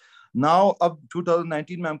ڈائبٹیز. ناؤ اب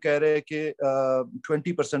 2019 میں ہم کہہ رہے ہیں کہ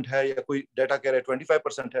 20% ہے, یا کوئی ڈیٹا کہہ رہے ہیں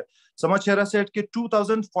 25% ہے. سمجھ شیرا سے کہ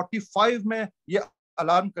 2045 میں یہ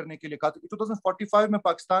الارم کرنے کے لیے کہا تھا کہ 2045 میں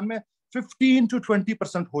پاکستان میں 15 to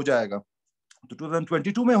 20% ہو جائے گا. تو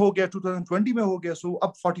 2022 میں ہو گیا, 2020 میں ہو گیا, سو اب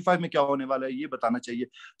 45 میں کیا ہونے والا ہے یہ بتانا چاہیے.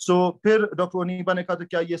 سو پھر ڈاکٹر انیبا نے کہا تھا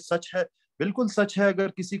کیا یہ سچ ہے؟ بالکل سچ ہے. اگر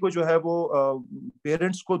کسی کو جو ہے وہ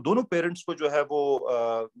پیرنٹس کو, دونوں پیرنٹس کو جو ہے وہ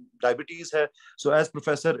ڈائبٹیز ہے, سو ایز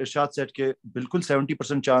پروفیسر ارشاد سیٹ کے بالکل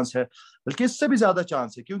 70% چانس ہے, بلکہ اس سے بھی زیادہ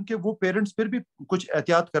چانس ہے, کیونکہ وہ پیرنٹس پھر بھی کچھ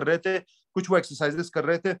احتیاط کر رہے تھے, کچھ وہ ایکسرسائزز کر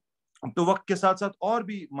رہے تھے, تو وقت کے ساتھ ساتھ اور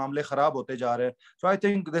بھی معاملے خراب ہوتے جا رہے ہیں. سو I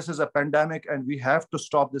think this is a pandemic and we have to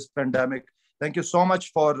stop this pandemic. Thank you so much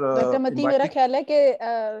for Dr. Mati, میرا inviting. خیال ہے کہ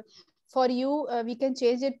for you we can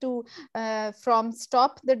change it to from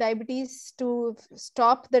stop the diabetes to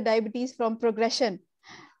stop the diabetes from progression.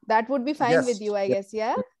 That would be fine Yes, with you, I yes, guess.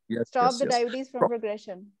 Yeah, yes, stop yes, the yes. diabetes from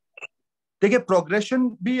progression. دیکھیے progression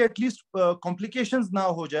بھی at least complications نہ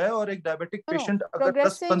ہو جائے, اور ایک diabetic No, patient اگر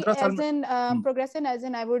progressing 10-15 سال as میں in progressing as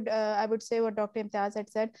in I would say what Dr. Imtiaz had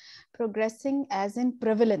said, progressing as in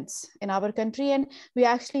prevalence in our country, and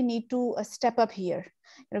we actually need to step up here.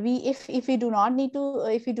 We if we do not need to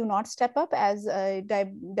if we do not step up as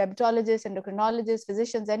diabetologists, endocrinologists,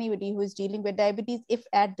 physicians, anybody who is dealing with diabetes, if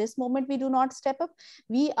at this moment we do not step up,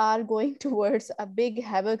 we are going towards a big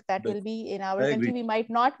havoc that will be in our I country. agree. We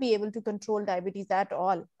might not be able to control diabetes at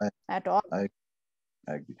all. I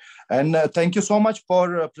agree. And thank you so much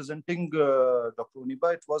for presenting Dr.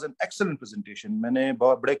 Uniba. It was an excellent presentation. میں نے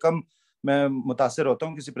بڑے کم میں متاثر ہوتا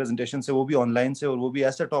ہوں کسی presentation سے, وہ بھی آن لائن سے, اور وہ بھی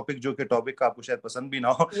ایسا ٹاپک جو کہ ٹاپک آپ کو شاید پسند بھی نہ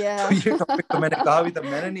ہو. تو یہ ٹاپک تو میں نے کہا بھی تھا,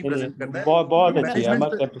 میں نے نہیں پریزنٹ کرنا ہے. بہت اچھی ہے,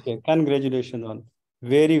 مست appreciate, congratulation on.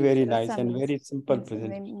 Very, very That's nice and very simple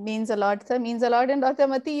presentation. means a lot, sir. Means a lot. And Dr.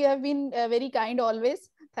 Mati, you have been very kind always.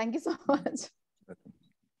 Thank you so much.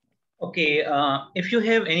 Okay, if you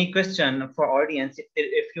have any question for audience,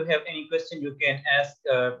 if you have any question, you can ask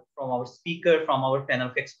from our speaker, from our panel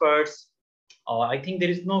of experts. I think there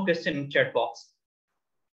is no question in chat box.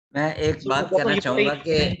 मैं एक बात कहना चाहूँगा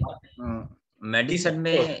कि medicine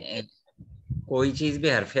में कोई चीज़ भी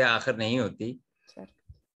हरफे आखिर नहीं होती।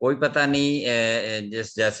 कोई पता नहीं,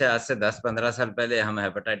 जैसे आज से 10-15 साल पहले हम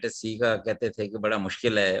हेपेटाइटिस सी का कहते थे कि बड़ा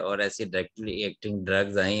मुश्किल है, और ऐसी डायरेक्टली एक्टिंग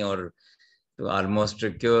ड्रग्स आई और तो ऑलमोस्ट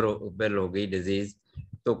क्योरेबल हो गई डिजीज।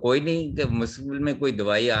 तो कोई नहीं कि मुश्किल में कोई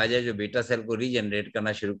दवाई आ जाए जो बीटा सेल को रीजनरेट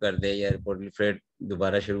करना शुरू कर दे या प्रोलिफरेट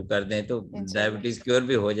दोबारा शुरू कर दें, तो डायबिटीज क्योर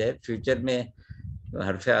भी हो जाए फ्यूचर में। तो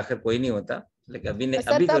हरफे आखिर कोई नहीं होता, लेकिन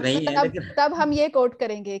अभी तो नहीं है। लेकिन तब हम ये कोट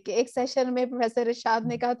करेंगे कि एक सेशन में प्रोफेसर इरशाद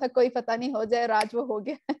ने कहा था कोई पता नहीं हो जाए, और आज वो हो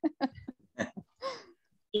गया।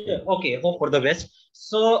 Okay, hope for the best.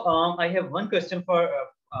 So I have one question for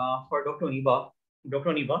Dr. Oniba. Dr.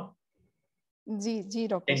 Oniba. Ji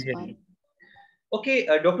Dr. Usman. Okay,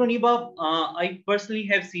 Dr. Oniba, I personally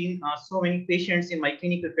have seen so many patients in my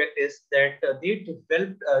clinical practice that they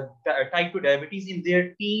developed type 2 diabetes in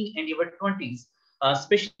their teen and even 20s,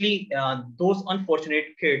 especially those unfortunate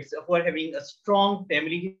kids who are having a strong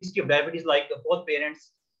family history of diabetes, like both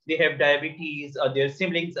parents, they have diabetes, their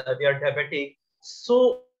siblings, they are diabetic.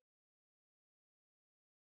 So,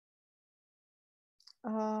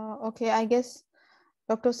 okay, I guess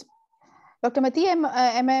Dr. Mati, am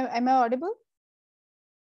I audible?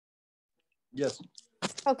 Yes.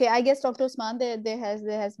 Okay, I guess Dr. Usman, there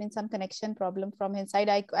has been some connection problem from his side.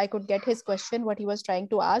 I could get his question, what he was trying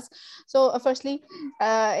to ask. So firstly,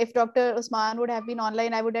 if Dr. Usman would have been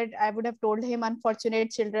online, I would have told him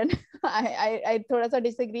unfortunate children. I thoda sa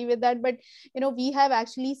disagree with that, but we have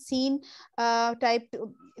actually seen type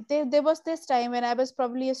 2. There was this time when I was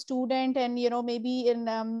probably a student, and maybe in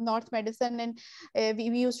North Medicine, and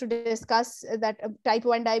we used to discuss that type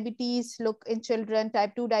 1 diabetes look in children,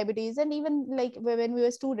 type 2 diabetes, and even like when we were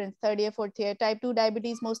students, third year, fourth year, type 2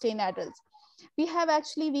 diabetes mostly in adults. We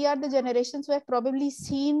are the generations who have probably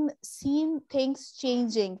seen things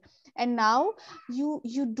changing, and now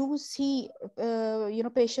you do see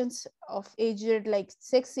patients of aged like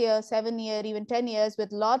 6 years, 7 years, even 10 years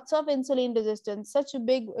with lots of insulin resistance, such a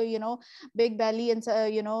big big belly and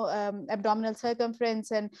abdominal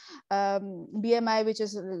circumference, and BMI which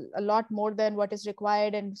is a lot more than what is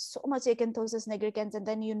required, and so much acanthosis nigricans, and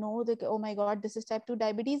then that, oh my god, this is type 2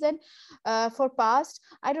 diabetes. And for past,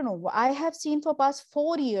 I don't know, I have seen for past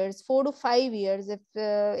 4 to 5 years,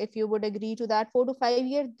 if you would agree to that, 4 to 5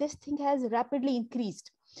 years, this thing has rapidly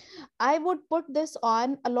increased. I would put this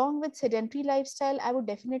on, along with sedentary lifestyle, I would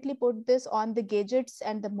definitely put this on the gadgets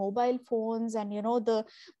and the mobile phones, and the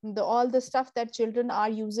all the stuff that children are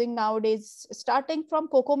using nowadays, starting from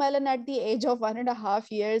Cocomelon at the age of 1.5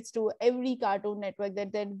 years to every Cartoon Network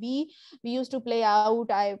that we used to play out.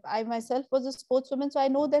 I myself was a sportswoman, so I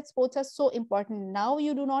know that sports are so important. Now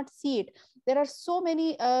you do not see it. There are so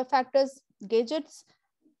many factors, gadgets,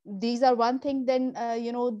 these are one thing. Then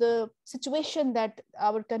the situation that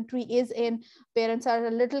our country is in, parents are a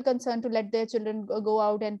little concerned to let their children go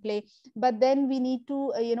out and play. But then we need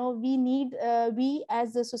to we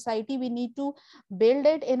as a society, we need to build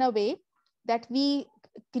it in a way that we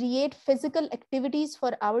create physical activities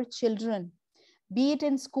for our children, be it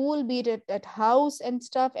in school, be it at house and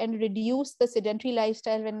stuff, and reduce the sedentary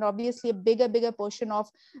lifestyle, and obviously a bigger portion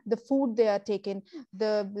of the food they are taking,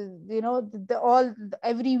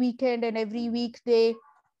 every weekend and every weekday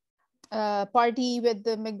party with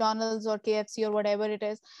the McDonald's or KFC or whatever it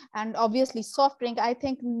is. And obviously soft drink, I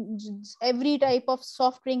think every type of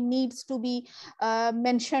soft drink needs to be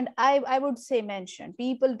mentioned. I would say mentioned.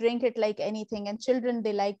 People drink it like anything, and children,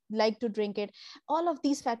 they like to drink it. All of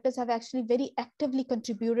these factors have actually very actively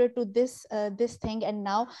contributed to this thing. And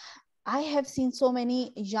now I have seen so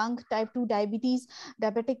many young type 2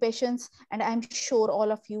 diabetic patients, and I'm sure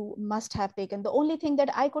all of you must have taken. The only thing that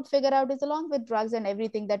I could figure out is, along with drugs and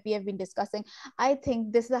everything that we have been discussing, I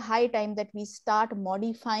think this is a high time that we start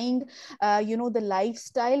modifying, the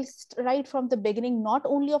lifestyle right from the beginning, not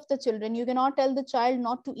only of the children. You cannot tell the child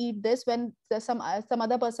not to eat this when there's some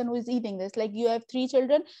other person who is eating this. Like, you have 3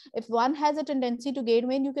 children. If one has a tendency to gain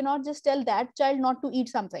weight, you cannot just tell that child not to eat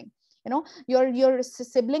something. Your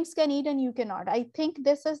siblings can eat and you cannot. I think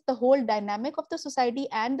this is the whole dynamic of the society,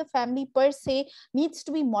 and the family per se needs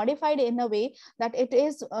to be modified in a way that it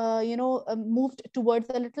is moved towards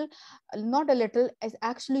a little, not a little, as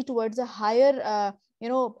actually towards a higher you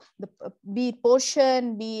know, be it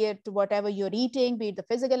portion, be it whatever you're eating, be it the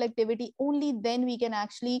physical activity, only then we can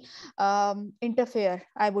actually interfere,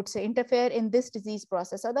 I would say, interfere in this disease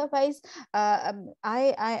process. Otherwise,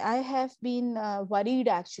 I have been worried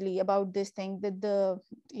actually about this thing, that the,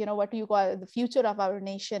 you know, what you call the future of our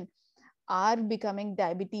nation are becoming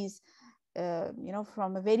diabetes, you know,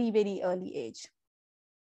 from a very, very early age.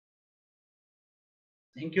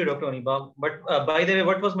 Thank you, Dr. Oniba. But by the way,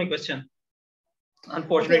 what was my question? Okay,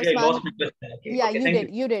 Unfortunately, I Usman, lost my question. Okay, yeah, okay, you thank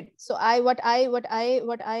did, you did. So what I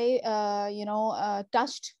you know,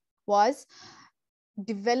 touched was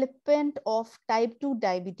development of type 2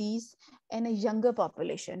 diabetes in a younger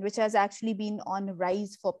population, which has actually been on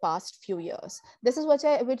rise for past few years. This is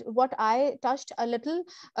what I touched a little,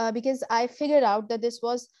 because I figured out that this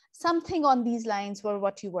was something on these lines for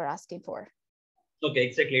what you were asking for. Okay,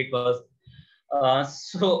 exactly, it was.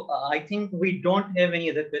 I think we don't have any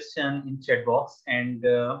other question in chat box, and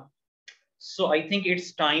so I think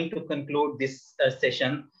it's time to conclude this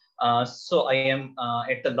session. So I am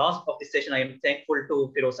at the last of this session. I am thankful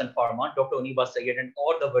to Firoz and Pharma, Dr. Oniba Sayed, and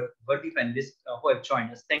all the worthy panelists who have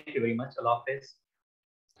joined us. Thank you very much. Allah Hafiz.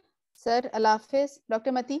 Sir, Allah Hafiz.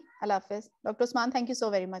 Dr. Mati, Allah Hafiz. Dr. Usman, thank you so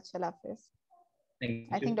very much. Allah Hafiz. Thank you.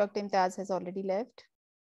 I think Dr. Imtiaz has already left.